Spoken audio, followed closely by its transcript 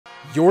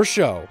Your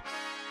show.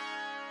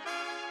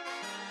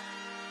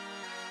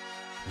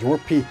 Your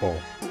people.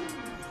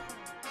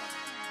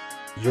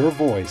 Your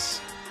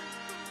voice.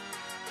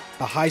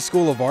 The High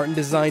School of Art and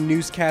Design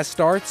newscast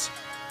starts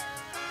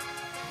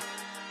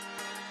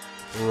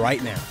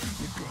right now.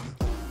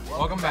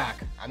 Welcome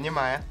back. I'm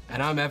Nehemiah.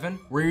 And I'm Evan.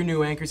 We're your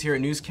new anchors here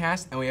at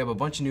NEWSCAST, and we have a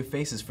bunch of new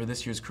faces for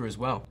this year's crew as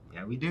well.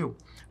 Yeah, we do.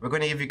 We're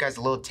going to give you guys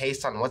a little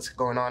taste on what's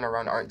going on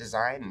around art and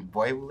design, and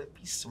boy, will it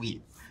be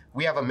sweet.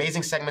 We have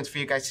amazing segments for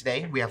you guys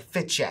today. We have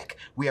Fit Check.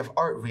 We have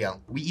Art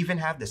Reel. We even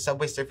have the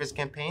Subway Surfers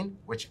campaign,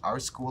 which our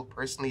school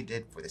personally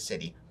did for the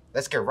city.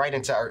 Let's get right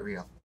into Art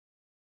Reel.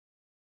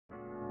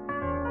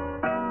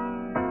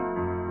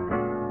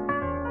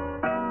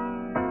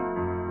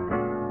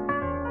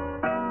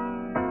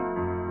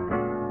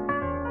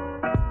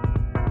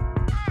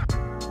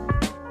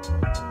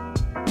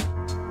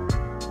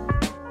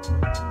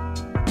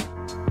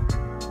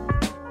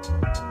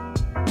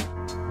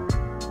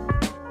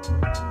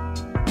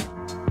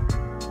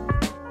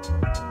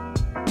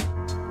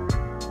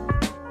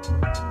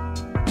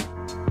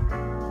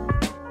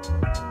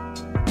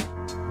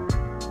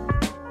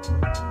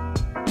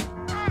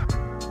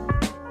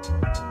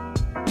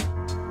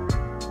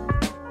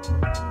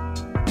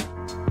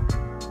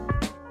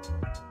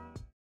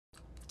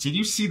 Did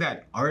you see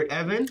that art,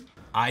 Evan?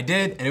 I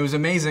did, and it was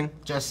amazing.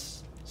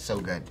 Just so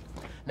good.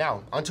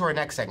 Now, on to our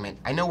next segment.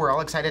 I know we're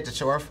all excited to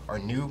show off our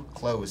new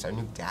clothes, our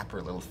new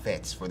dapper little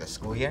fits for the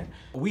school year.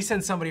 We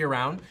sent somebody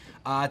around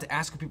to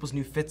ask what people's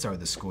new fits are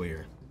this school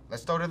year.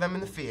 Let's throw to them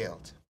in the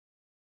field.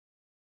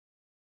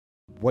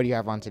 What do you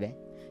have on today?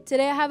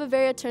 Today I have a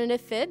very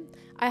alternative fit.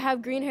 I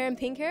have green hair and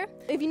pink hair.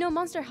 If you know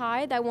Monster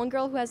High, that one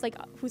girl who has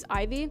who's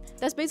Ivy,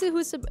 that's basically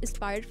who's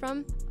inspired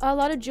from. A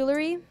lot of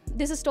jewelry.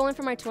 This is stolen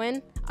from my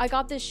twin. I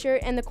got this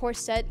shirt and the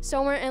corset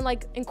somewhere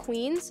in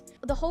Queens.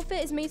 The whole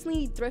fit is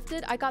mainly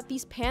thrifted. I got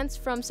these pants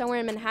from somewhere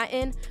in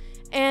Manhattan.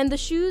 And the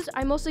shoes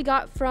I mostly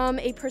got from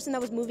a person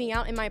that was moving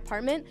out in my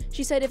apartment.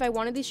 She said if I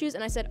wanted these shoes,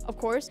 and I said, of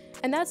course.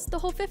 And that's the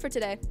whole fit for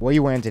today. What are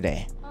you wearing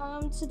today?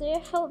 Today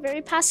I felt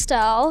very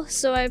pastel,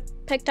 so I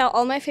picked out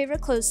all my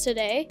favorite clothes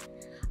today.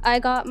 I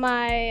got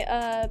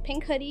my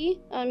pink hoodie.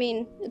 I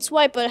mean, it's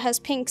white, but it has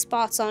pink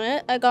spots on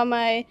it. I got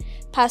my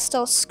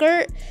pastel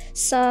skirt,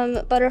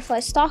 some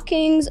butterfly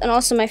stockings, and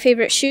also my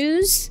favorite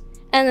shoes.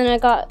 And then I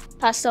got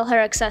pastel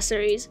hair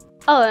accessories.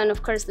 Oh, and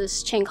of course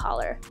this chain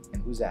collar.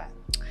 And who's that?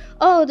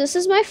 Oh, this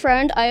is my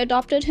friend. I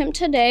adopted him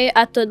today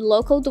at the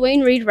local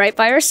Dwayne Reed right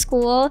by our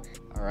school.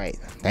 All right,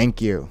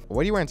 thank you.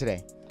 What are you wearing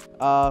today?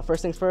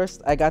 First things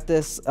first, I got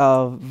this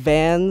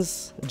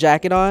Vans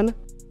jacket on.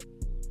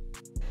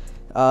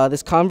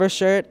 This Converse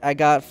shirt I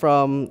got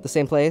from the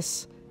same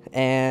place.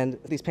 And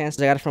these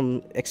pants I got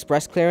from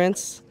Express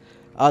Clearance.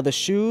 The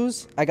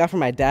shoes I got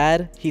from my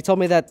dad. He told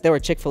me that they were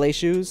Chick-fil-A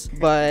shoes.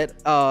 But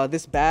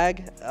this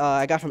bag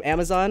I got from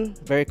Amazon.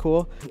 Very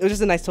cool. It was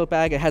just a nice tote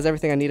bag. It has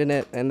everything I need in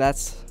it. And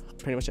that's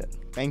pretty much it.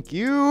 Thank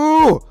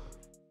you.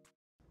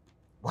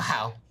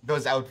 Wow,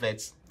 those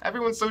outfits.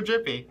 Everyone's so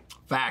drippy.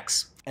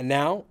 Facts. And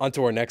now, on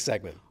to our next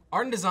segment.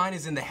 Art and design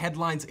is in the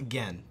headlines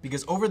again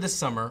because over this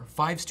summer,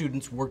 5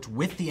 students worked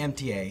with the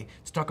MTA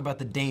to talk about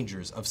the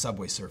dangers of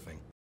subway surfing.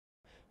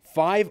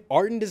 5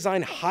 art and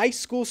design high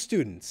school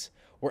students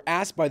were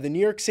asked by the New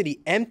York City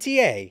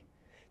MTA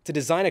to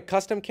design a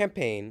custom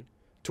campaign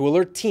to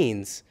alert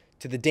teens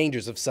to the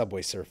dangers of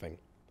subway surfing.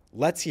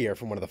 Let's hear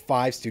from one of the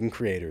 5 student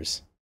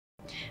creators.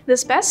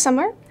 This past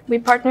summer, we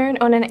partnered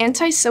on an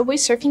anti-subway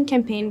surfing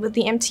campaign with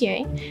the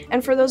MTA,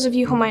 and for those of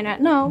you who might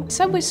not know,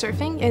 subway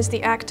surfing is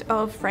the act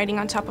of riding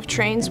on top of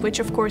trains, which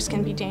of course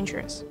can be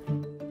dangerous.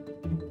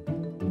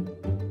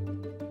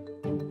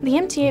 The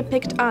MTA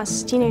picked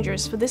us,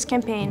 teenagers, for this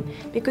campaign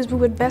because we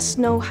would best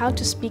know how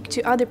to speak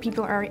to other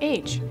people our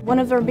age. One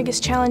of our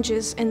biggest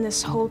challenges in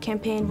this whole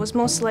campaign was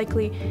most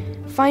likely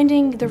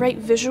finding the right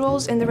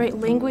visuals and the right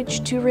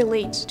language to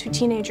relate to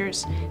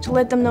teenagers, to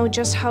let them know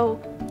just how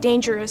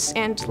dangerous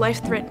and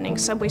life-threatening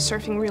subway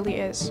surfing really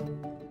is.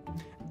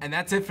 And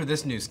that's it for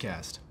this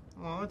newscast.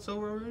 Oh, it's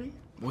over already?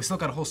 We still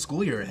got a whole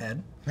school year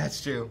ahead.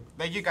 That's true.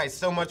 Thank you guys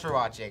so much for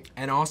watching.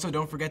 And also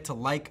don't forget to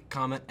like,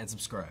 comment, and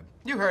subscribe.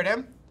 You heard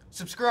him.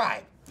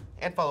 Subscribe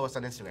and follow us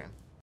on Instagram.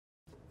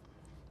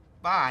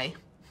 Bye.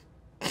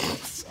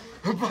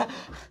 Bye.